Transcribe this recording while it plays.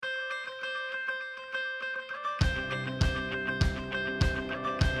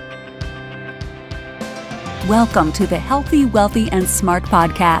Welcome to the Healthy, Wealthy, and Smart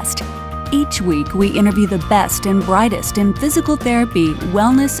podcast. Each week, we interview the best and brightest in physical therapy,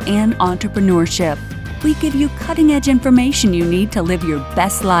 wellness, and entrepreneurship. We give you cutting-edge information you need to live your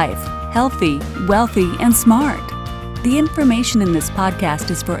best life, healthy, wealthy, and smart. The information in this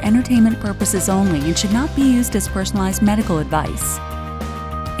podcast is for entertainment purposes only and should not be used as personalized medical advice.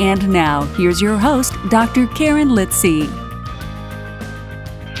 And now, here's your host, Dr. Karen Litzy.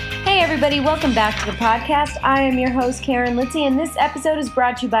 Hey everybody, welcome back to the podcast. I am your host, Karen Litzy, and this episode is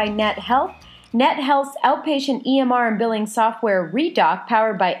brought to you by NetHealth. NetHealth's outpatient EMR and billing software, Redoc,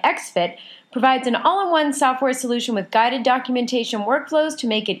 powered by XFit, provides an all-in-one software solution with guided documentation workflows to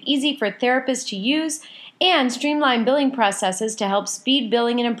make it easy for therapists to use and streamline billing processes to help speed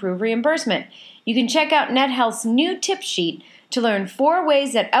billing and improve reimbursement. You can check out NetHealth's new tip sheet to learn 4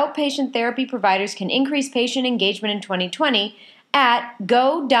 ways that outpatient therapy providers can increase patient engagement in 2020 at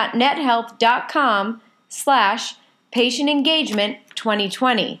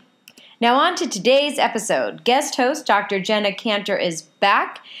go.nethealth.com/patient-engagement-2020. Now on to today's episode. Guest host Dr. Jenna Cantor is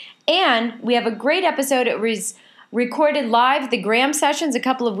back, and we have a great episode. It was recorded live at the Graham Sessions a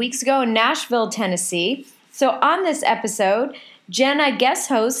couple of weeks ago in Nashville, Tennessee. So on this episode, Jenna guest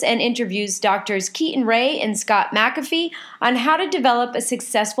hosts and interviews Drs. Keaton Ray and Scott McAfee on how to develop a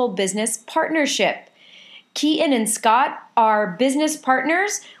successful business partnership. Keaton and Scott are business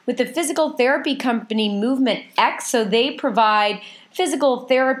partners with the physical therapy company Movement X, so they provide physical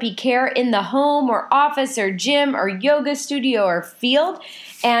therapy care in the home or office or gym or yoga studio or field,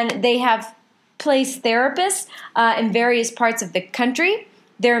 and they have placed therapists in various parts of the country.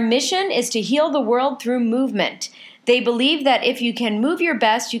 Their mission is to heal the world through movement. They believe that if you can move your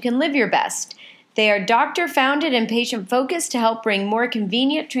best, you can live your best. They are doctor-founded and patient-focused to help bring more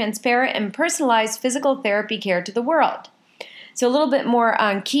convenient, transparent, and personalized physical therapy care to the world. So a little bit more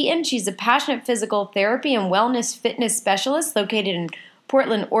on Keaton. She's a passionate physical therapy and wellness fitness specialist located in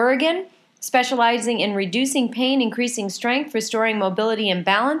Portland, Oregon, specializing in reducing pain, increasing strength, restoring mobility and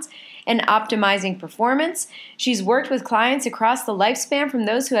balance, and optimizing performance. She's worked with clients across the lifespan, from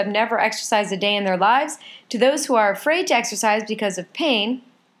those who have never exercised a day in their lives to those who are afraid to exercise because of pain,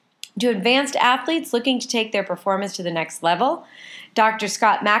 to advanced athletes looking to take their performance to the next level. Dr.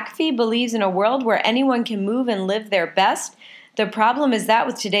 Scott McAfee believes in a world where anyone can move and live their best. The problem is that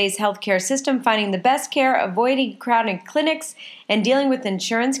with today's healthcare system, finding the best care, avoiding crowded clinics, and dealing with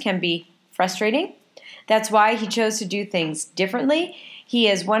insurance can be frustrating. That's why he chose to do things differently. He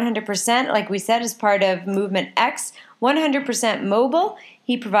is 100%, like we said, as part of Movement X, 100% mobile.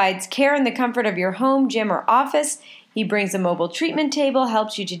 He provides care in the comfort of your home, gym, or office. He brings a mobile treatment table,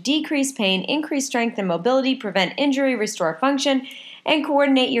 helps you to decrease pain, increase strength and mobility, prevent injury, restore function, and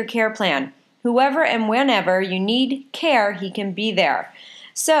coordinate your care plan. Whoever and whenever you need care, he can be there.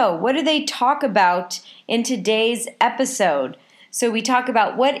 So, what do they talk about in today's episode? So we talk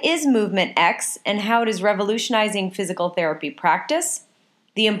about what is Movement X and how it is revolutionizing physical therapy practice,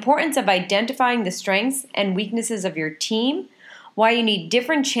 the importance of identifying the strengths and weaknesses of your team, why you need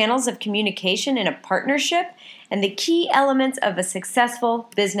different channels of communication in a partnership, and the key elements of a successful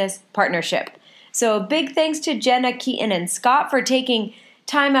business partnership. So a big thanks to Jenna, Keaton, and Scott for taking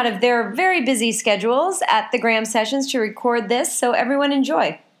time out of their very busy schedules at the Graham Sessions to record this, so everyone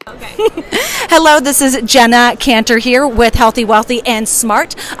enjoy. Okay. Hello, this is Jenna Cantor here with Healthy, Wealthy, and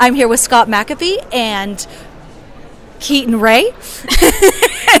Smart. I'm here with Scott McAfee and Keaton Ray,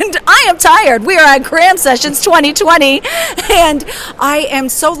 and I am tired. We are at Graham Sessions 2020, and I am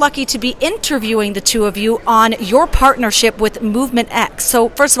so lucky to be interviewing the two of you on your partnership with Movement X. So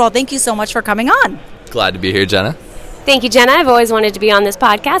first of all, thank you so much for coming on. Glad to be here, Jenna. Thank you, Jenna. I've always wanted to be on this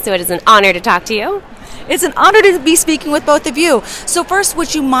podcast, so it is an honor to talk to you. It's an honor to be speaking with both of you. So first,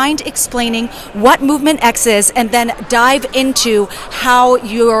 would you mind explaining what Movement X is, and then dive into how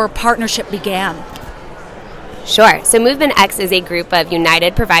your partnership began? Sure. So Movement X is a group of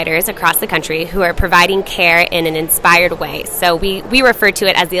united providers across the country who are providing care in an inspired way. So we refer to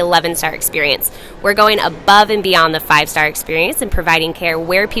it as the 11-star experience. We're going above and beyond the 5-star experience and providing care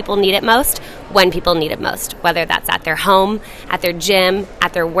where people need it most, when people need it most, whether that's at their home, at their gym,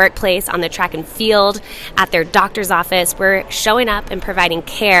 at their workplace, on the track and field, at their doctor's office. We're showing up and providing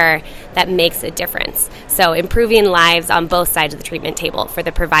care that makes a difference. So improving lives on both sides of the treatment table for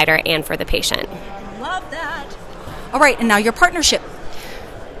the provider and for the patient. Love that. All right, and now your partnership.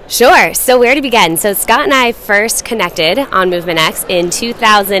 Sure. So where to begin? So Scott and I first connected on Movement X in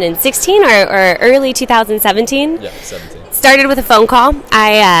 2016 or early 2017. Yeah, 17. Started with a phone call.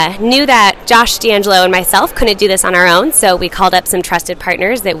 I knew that Josh D'Angelo and myself couldn't do this on our own, so we called up some trusted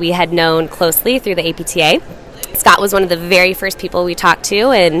partners that we had known closely through the APTA. Scott was one of the very first people we talked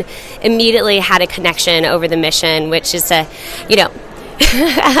to and immediately had a connection over the mission, which is to,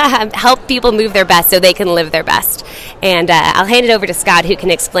 help people move their best so they can live their best. And I'll hand it over to Scott, who can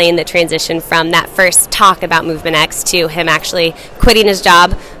explain the transition from that first talk about Movement X to him actually quitting his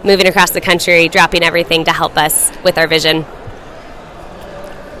job, moving across the country, dropping everything to help us with our vision.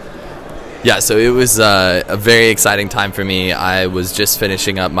 Yeah, so it was a very exciting time for me. I was just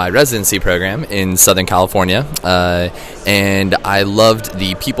finishing up my residency program in Southern California, and I loved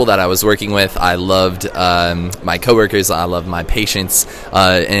the people that I was working with. I loved my coworkers. I loved my patients,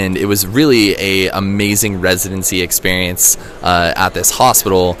 and it was really an amazing residency experience at this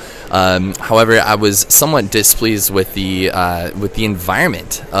hospital. However, I was somewhat displeased with the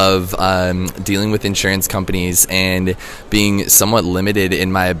environment of dealing with insurance companies and being somewhat limited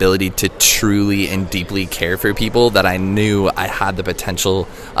in my ability to truly and deeply care for people that I knew I had the potential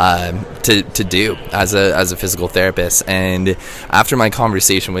to do as a physical therapist. And after my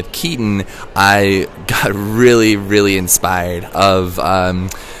conversation with Keaton, I got really, really inspired of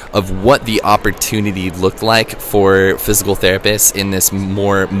what the opportunity looked like for physical therapists in this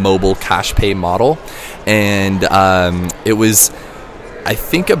more mobile cash pay model. And it was, I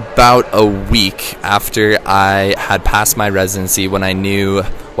think, about a week after I had passed my residency when I knew,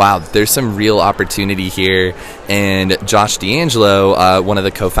 wow, there's some real opportunity here. And Josh D'Angelo, one of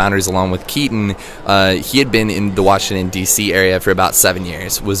the co-founders along with Keaton, he had been in the Washington, D.C. area for about 7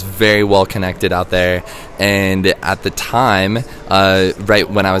 years, was very well connected out there. And at the time, right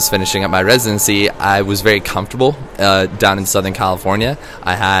when I was finishing up my residency, I was very comfortable down in Southern California.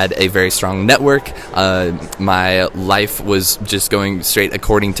 I had a very strong network. My life was just going straight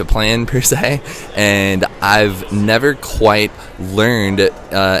according to plan, per se. And I've never quite learned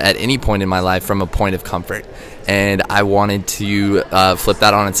at any point in my life from a point of comfort. And I wanted to flip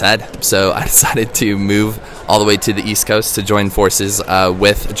that on its head. So I decided to move all the way to the East Coast to join forces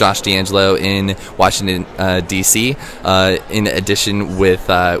with Josh D'Angelo in Washington, D.C., in addition with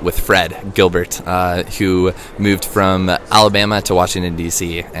Fred Gilbert, who moved from Alabama to Washington,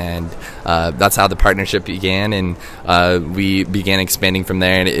 D.C. And that's how the partnership began, and we began expanding from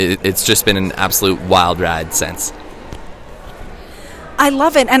there. And it's just been an absolute wild ride since. I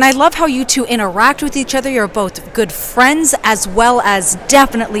love it, and I love how you two interact with each other. You're both good friends as well as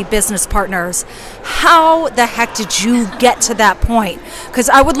definitely business partners. How the heck did you get to that point? Because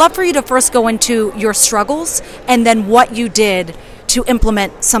I would love for you to first go into your struggles and then what you did to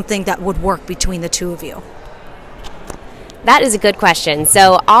implement something that would work between the two of you. That is a good question.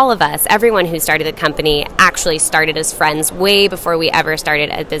 So all of us, everyone who started the company, actually started as friends way before we ever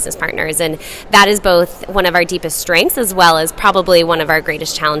started as business partners. And that is both one of our deepest strengths as well as probably one of our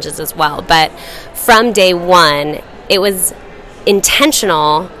greatest challenges as well. But from day one, it was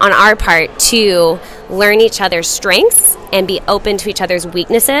intentional on our part to learn each other's strengths and be open to each other's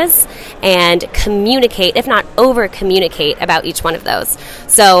weaknesses and communicate, if not over-communicate, about each one of those.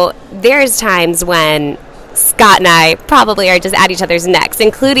 So there's times when Scott and I probably are just at each other's necks,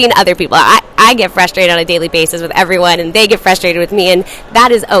 including other people. I get frustrated on a daily basis with everyone, and they get frustrated with me, and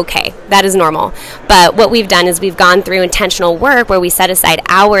that is okay. That is normal. But what we've done is we've gone through intentional work where we set aside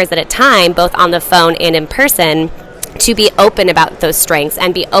hours at a time, both on the phone and in person, to be open about those strengths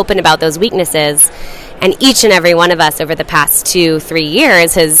and be open about those weaknesses. And each and every one of us over the past 2-3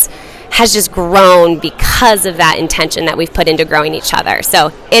 years has just grown because of that intention that we've put into growing each other.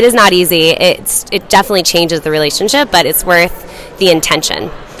 So it is not easy. It definitely changes the relationship, but it's worth the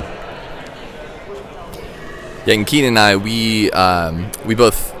intention. Yeah, and Keaton and I, we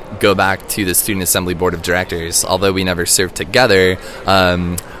both go back to the Student Assembly Board of Directors. Although we never served together,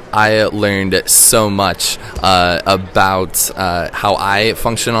 I learned so much about how I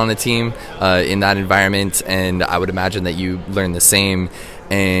function on a team in that environment, and I would imagine that you learn the same.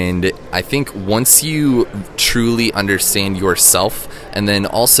 And I think once you truly understand yourself, and then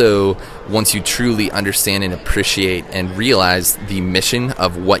also once you truly understand and appreciate and realize the mission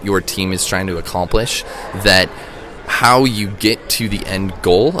of what your team is trying to accomplish, that how you get to the end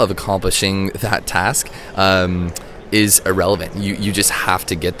goal of accomplishing that task is irrelevant. You just have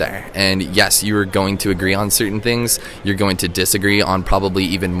to get there. And yes, you are going to agree on certain things. You're going to disagree on probably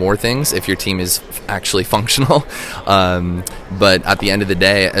even more things if your team is actually functional. But at the end of the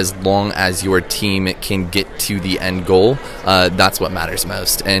day, as long as your team can get to the end goal, that's what matters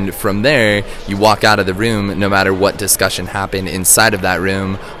most. And from there, you walk out of the room, no matter what discussion happened inside of that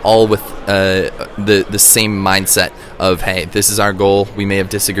room, all with the same mindset of, hey, this is our goal. We may have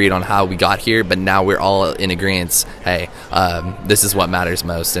disagreed on how we got here, but now we're all in agreement. Hey, this is what matters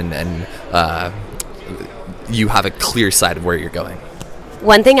most, and you have a clear sight of where you're going.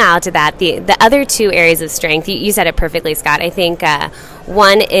 One thing I'll add to that, the other two areas of strength, you said it perfectly, Scott. I think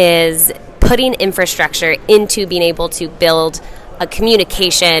one is putting infrastructure into being able to build a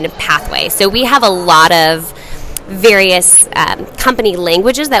communication pathway. So we have a lot of various company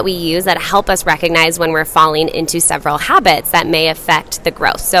languages that we use that help us recognize when we're falling into several habits that may affect the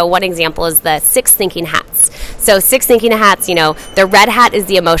growth. So one example is the 6 thinking hats. So 6 thinking hats, the red hat is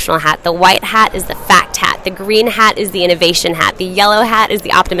the emotional hat, the white hat is the fact hat, the green hat is the innovation hat, the yellow hat is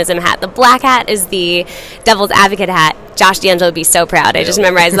the optimism hat, the black hat is the devil's advocate hat. Josh D'Angelo would be so proud. I just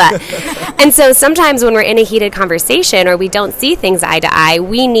memorized that. And so sometimes when we're in a heated conversation or we don't see things eye to eye,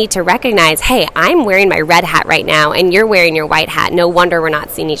 we need to recognize, hey, I'm wearing my red hat right now and you're wearing your white hat. No wonder we're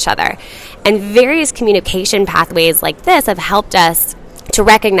not seeing each other. And various communication pathways like this have helped us to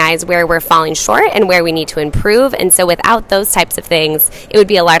recognize where we're falling short and where we need to improve. And so without those types of things, it would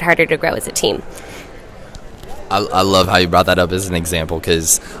be a lot harder to grow as a team. I love how you brought that up as an example,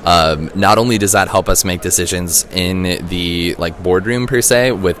 because not only does that help us make decisions in the boardroom per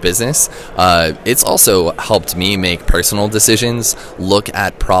se with business, it's also helped me make personal decisions, look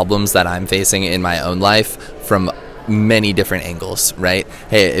at problems that I'm facing in my own life from many different angles, right?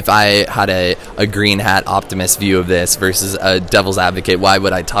 Hey, if I had a green hat optimist view of this versus a devil's advocate, why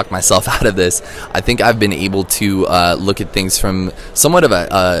would I talk myself out of this? I think I've been able to look at things from somewhat of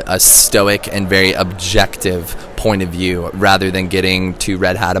a stoic and very objective point of view rather than getting too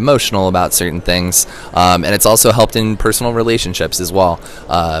red hat emotional about certain things. And it's also helped in personal relationships as well.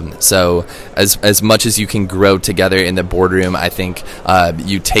 So as much as you can grow together in the boardroom, I think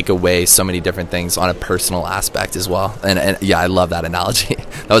you take away so many different things on a personal aspect as well. And yeah, I love that analogy.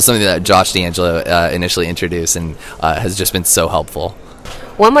 That was something that Josh D'Angelo initially introduced and has just been so helpful.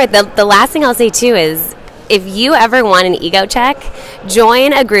 One more, the last thing I'll say too is if you ever want an ego check,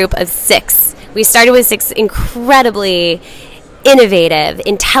 join a group of 6. We started with 6 incredibly innovative,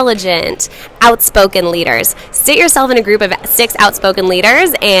 intelligent, outspoken leaders. Sit yourself in a group of 6 outspoken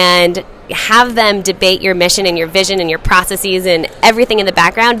leaders and have them debate your mission and your vision and your processes and everything in the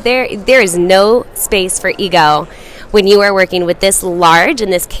background. There is no space for ego when you are working with this large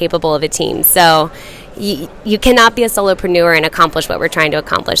and this capable of a team. So you cannot be a solopreneur and accomplish what we're trying to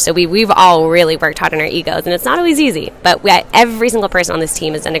accomplish. So we've all really worked hard on our egos, and it's not always easy, but every single person on this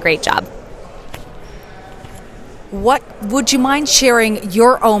team has done a great job. What would you mind sharing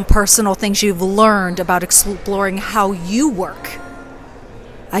your own personal things you've learned about exploring how you work?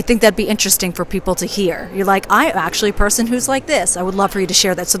 I think that'd be interesting for people to hear. You're like, I'm actually a person who's like this. I would love for you to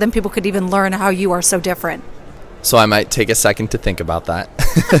share that so then people could even learn how you are so different. So I might take a second to think about that.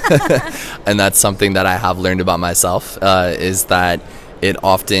 And that's something that I have learned about myself, is that it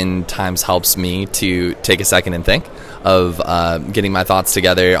oftentimes helps me to take a second and think of getting my thoughts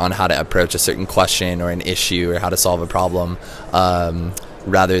together on how to approach a certain question or an issue or how to solve a problem,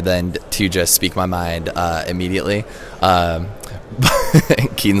 rather than to just speak my mind immediately.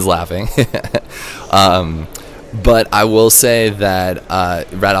 Keaton's laughing. But I will say that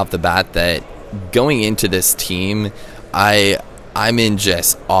right off the bat that going into this team, I'm in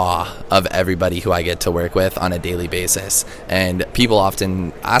just awe of everybody who I get to work with on a daily basis. And people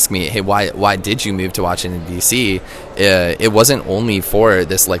often ask me, hey, why did you move to Washington, D.C.? It wasn't only for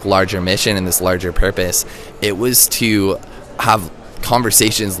this larger mission and this larger purpose. It was to have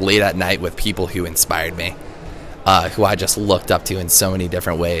conversations late at night with people who inspired me, who I just looked up to in so many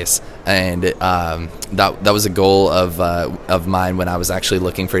different ways. And that was a goal of mine when I was actually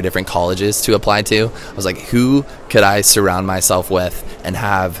looking for different colleges to apply to. I was like, who could I surround myself with and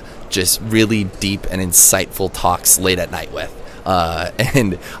have just really deep and insightful talks late at night with?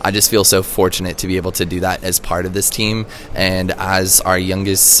 And I just feel so fortunate to be able to do that as part of this team. And as our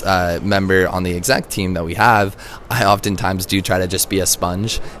youngest member on the exec team that we have, I oftentimes do try to just be a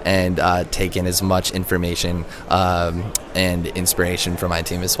sponge and take in as much information and inspiration from my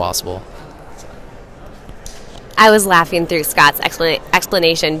team as possible. I was laughing through Scott's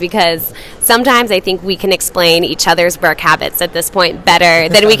explanation because sometimes I think we can explain each other's work habits at this point better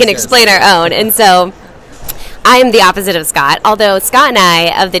than we can explain our own. And so I am the opposite of Scott, although Scott and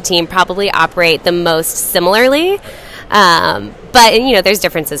I of the team probably operate the most similarly. But there's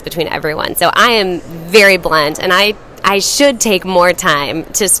differences between everyone. So I am very blunt, and I should take more time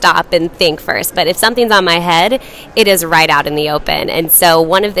to stop and think first. But if something's on my head, it is right out in the open. And so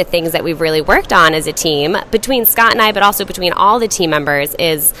one of the things that we've really worked on as a team, between Scott and I, but also between all the team members,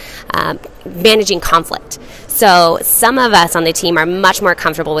 is managing conflict. So some of us on the team are much more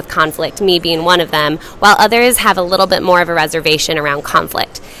comfortable with conflict, me being one of them, while others have a little bit more of a reservation around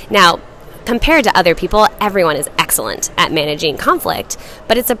conflict. Now, compared to other people, everyone is excellent at managing conflict,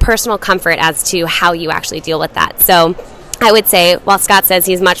 but it's a personal comfort as to how you actually deal with that. So I would say, while Scott says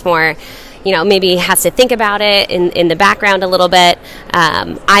he's much more, maybe has to think about it in the background a little bit,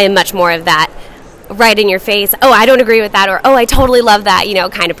 I am much more of that right in your face, oh, I don't agree with that, or oh, I totally love that,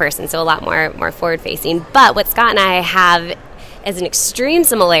 kind of person. So a lot more forward facing. But what Scott and I have as an extreme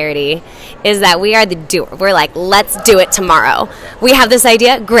similarity is that we are the doer. We're like, let's do it tomorrow. We have this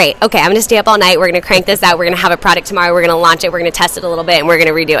idea, great. Okay, I'm going to stay up all night. We're going to crank this out. We're going to have a product tomorrow. We're going to launch it. We're going to test it a little bit, and we're going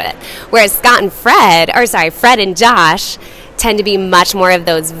to redo it. Whereas Fred and Josh tend to be much more of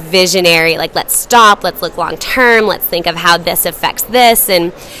those visionary, like, let's stop, let's look long term, let's think of how this affects this,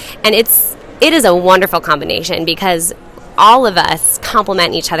 and it is a wonderful combination because all of us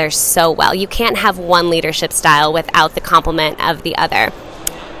complement each other so well. You can't have one leadership style without the complement of the other.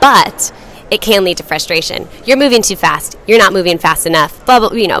 But it can lead to frustration. You're moving too fast. You're not moving fast enough. Blah,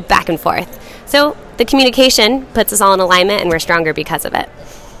 blah, back and forth. So the communication puts us all in alignment, and we're stronger because of it.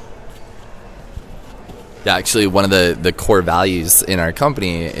 Yeah, actually, one of the core values in our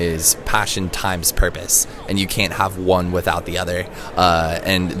company is passion times purpose, and you can't have one without the other.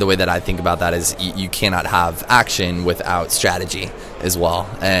 And the way that I think about that is you cannot have action without strategy as well.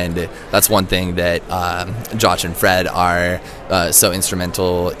 And that's one thing that Josh and Fred are so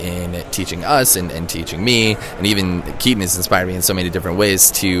instrumental in teaching us and teaching me, and even Keaton has inspired me in so many different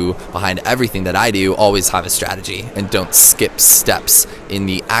ways to, behind everything that I do, always have a strategy and don't skip steps in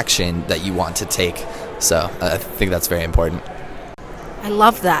the action that you want to take. So I think that's very important. I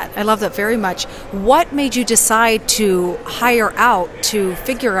love that. I love that very much. What made you decide to hire out to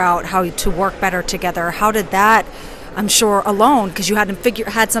figure out how to work better together? How did that, I'm sure alone, because you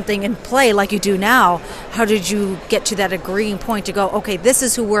had something in play like you do now, how did you get to that agreeing point to go, okay, this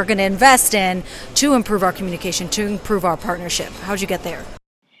is who we're going to invest in to improve our communication, to improve our partnership? How'd you get there?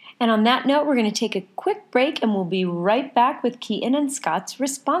 And on that note, we're going to take a quick break, and we'll be right back with Keaton and Scott's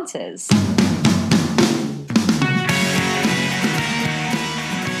responses.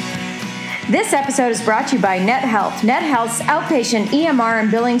 This episode is brought to you by NetHealth. NetHealth's outpatient EMR and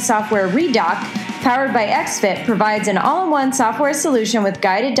billing software Redoc, powered by XFIT, provides an all-in-one software solution with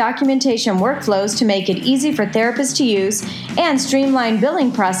guided documentation workflows to make it easy for therapists to use and streamline billing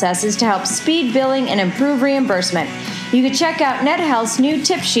processes to help speed billing and improve reimbursement. You can check out NetHealth's new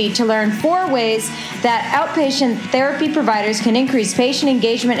tip sheet to learn 4 ways that outpatient therapy providers can increase patient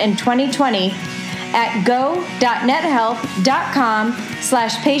engagement in 2020 at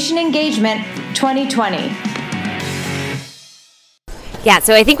go.nethealth.com/patient-engagement-2020. Yeah,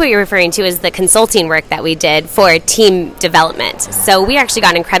 so I think what you're referring to is the consulting work that we did for team development. So we actually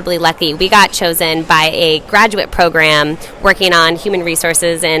got incredibly lucky. We got chosen by a graduate program working on human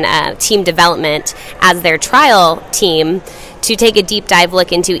resources and team development as their trial team to take a deep dive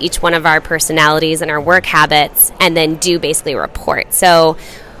look into each one of our personalities and our work habits and then do basically a report. So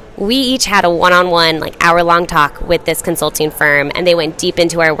we each had a one-on-one, hour-long talk with this consulting firm, and they went deep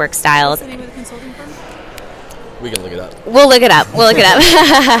into our work styles. What's the name of the consulting firm? We can look it up. We'll look it up.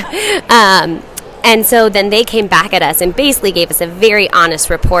 And so then they came back at us and basically gave us a very honest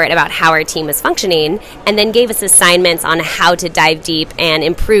report about how our team was functioning, and then gave us assignments on how to dive deep and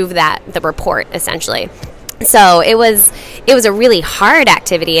improve the report, essentially. So it was a really hard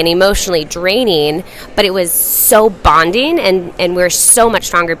activity and emotionally draining, but it was so bonding, and we're so much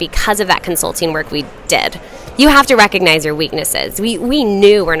stronger because of that consulting work we did. You have to recognize your weaknesses. We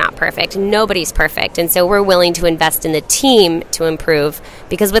knew we're not perfect. Nobody's perfect. And so we're willing to invest in the team to improve,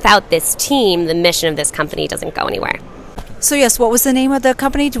 because without this team, the mission of this company doesn't go anywhere. So yes, what was the name of the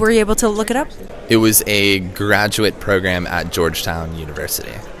company? Were you able to look it up? It was a graduate program at Georgetown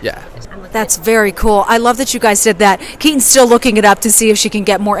University. Yeah. That's very cool. I love that you guys did that. Keaton's still looking it up to see if she can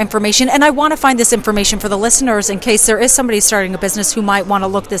get more information. And I want to find this information for the listeners in case there is somebody starting a business who might want to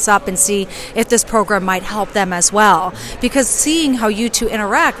look this up and see if this program might help them as well. Because seeing how you two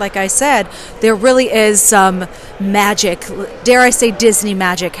interact, like I said, there really is some magic, dare I say Disney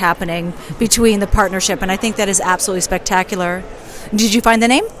magic happening between the partnership. And I think that is absolutely spectacular. Did you find the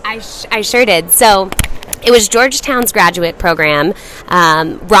name? I sure did. So it was Georgetown's graduate program.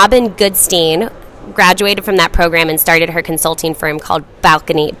 Robin Goodstein graduated from that program and started her consulting firm called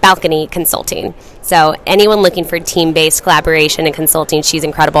Balcony Consulting. So anyone looking for team-based collaboration and consulting, she's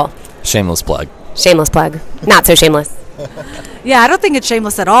incredible. Shameless plug. Shameless plug. Not so shameless. Yeah, I don't think it's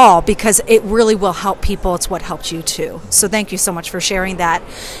shameless at all, because it really will help people. It's what helped you too. So thank you so much for sharing that.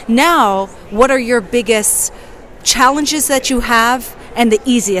 Now, what are your biggest challenges that you have and the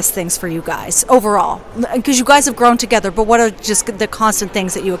easiest things for you guys overall? Because you guys have grown together, but what are just the constant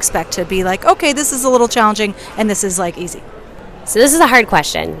things that you expect to be like, okay, this is a little challenging and this is easy? So this is a hard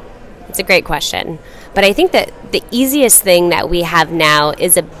question. It's a great question. But I think that the easiest thing that we have now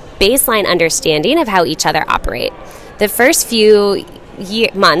is a baseline understanding of how each other operate. The first few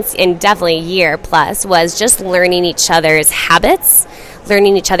months, and definitely a year plus, was just learning each other's habits,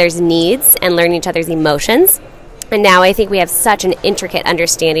 learning each other's needs, and learning each other's emotions. And now I think we have such an intricate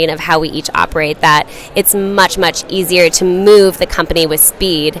understanding of how we each operate that it's much, much easier to move the company with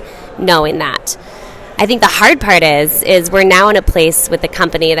speed knowing that. I think the hard part is we're now in a place with the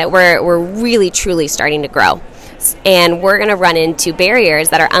company that we're really, truly starting to grow. And we're going to run into barriers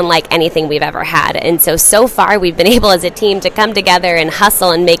that are unlike anything we've ever had. And so far we've been able as a team to come together and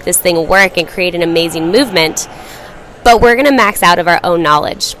hustle and make this thing work and create an amazing movement. But we're going to max out of our own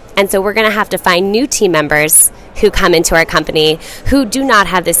knowledge. And so we're going to have to find new team members who come into our company who do not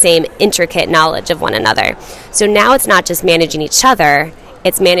have the same intricate knowledge of one another. So now it's not just managing each other,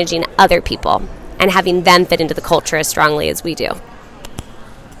 it's managing other people and having them fit into the culture as strongly as we do.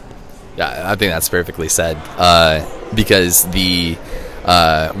 Yeah, I think that's perfectly said. Because we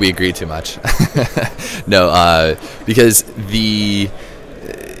agree too much. No, because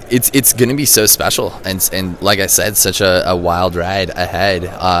it's going to be so special, and like I said, such a wild ride ahead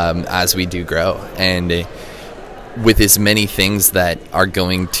as we do grow, and with as many things that are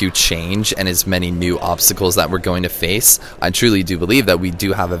going to change and as many new obstacles that we're going to face, I truly do believe that we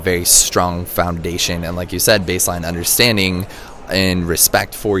do have a very strong foundation and, like you said, baseline understanding and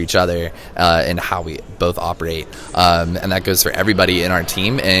respect for each other and how we both operate. And that goes for everybody in our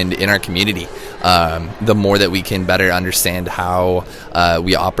team and in our community. The more that we can better understand how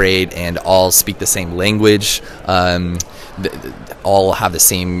we operate and all speak the same language, all have the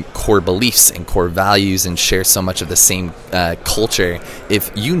same core beliefs and core values and share so much of the same culture.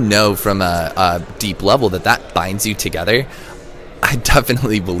 If you know from a deep level that binds you together, I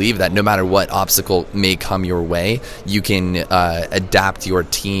definitely believe that no matter what obstacle may come your way, you can adapt your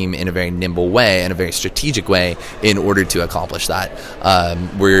team in a very nimble way and a very strategic way in order to accomplish that.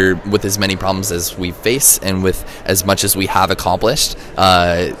 We're with as many problems as we face and with as much as we have accomplished,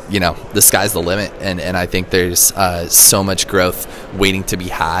 the sky's the limit. And I think there's so much growth waiting to be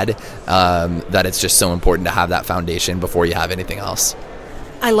had that it's just so important to have that foundation before you have anything else.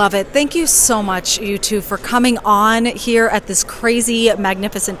 I love it. Thank you so much, you two, for coming on here at this crazy,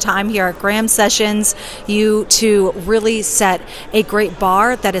 magnificent time here at Graham Sessions. You two really set a great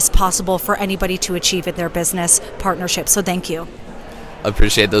bar that is possible for anybody to achieve in their business partnership. So thank you.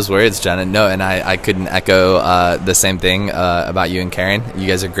 Appreciate those words, Jenna. No, and I couldn't echo the same thing about you and Karen. You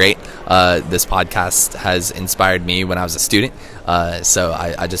guys are great. This podcast has inspired me when I was a student. So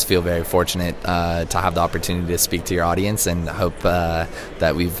I just feel very fortunate to have the opportunity to speak to your audience, and hope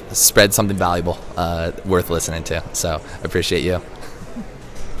that we've spread something valuable worth listening to. So I appreciate you.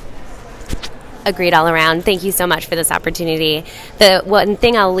 Agreed all around. Thank you so much for this opportunity. The one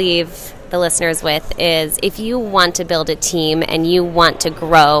thing I'll leave the listeners with is, if you want to build a team and you want to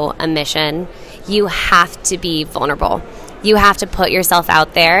grow a mission, you have to be vulnerable. You have to put yourself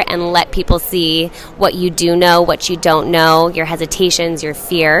out there and let people see what you do know, what you don't know, your hesitations, your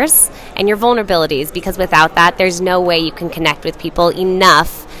fears, and your vulnerabilities, because without that, there's no way you can connect with people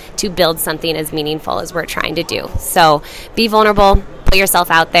enough to build something as meaningful as we're trying to do. So be vulnerable, put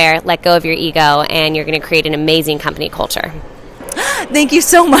yourself out there, let go of your ego, and you're going to create an amazing company culture. Thank you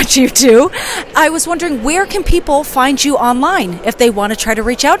so much, you two. I was wondering, where can people find you online if they want to try to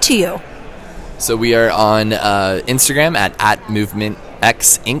reach out to you? So we are on Instagram at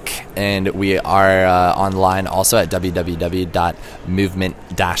MovementX and we are online also at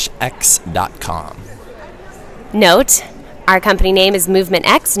www.movement-x.com. Note, our company name is Movement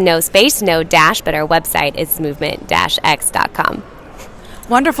X, no space, no dash, but our website is movement-x.com.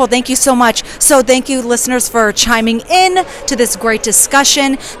 Wonderful. Thank you so much. So thank you, listeners, for chiming in to this great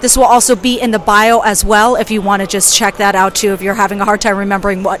discussion. This will also be in the bio as well if you want to just check that out too, if you're having a hard time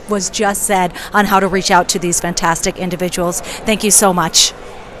remembering what was just said on how to reach out to these fantastic individuals. Thank you so much.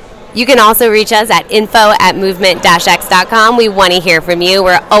 You can also reach us at info@movement-x.com. We want to hear from you.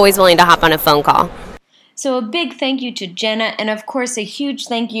 We're always willing to hop on a phone call. So a big thank you to Jenna, and of course a huge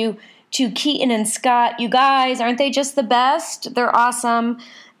thank you to Keaton and Scott. You guys, aren't they just the best? They're awesome.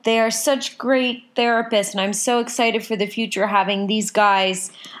 They are such great therapists, and I'm so excited for the future having these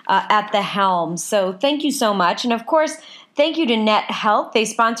guys at the helm. So thank you so much. And of course, thank you to Net Health. They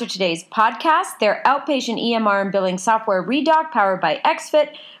sponsor today's podcast. Their outpatient EMR and billing software, Redoc, powered by XFit,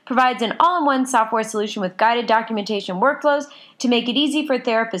 provides an all-in-one software solution with guided documentation workflows to make it easy for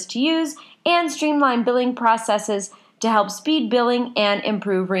therapists to use and streamline billing processes to help speed billing and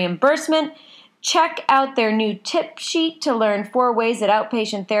improve reimbursement. Check out their new tip sheet to learn 4 ways that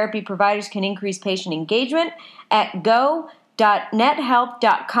outpatient therapy providers can increase patient engagement at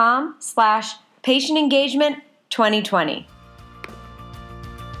go.nethealth.com/patient engagement 2020.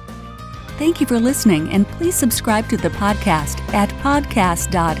 Thank you for listening, and please subscribe to the podcast at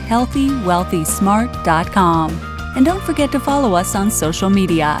podcast.healthywealthysmart.com. And don't forget to follow us on social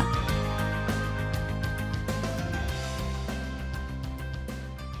media.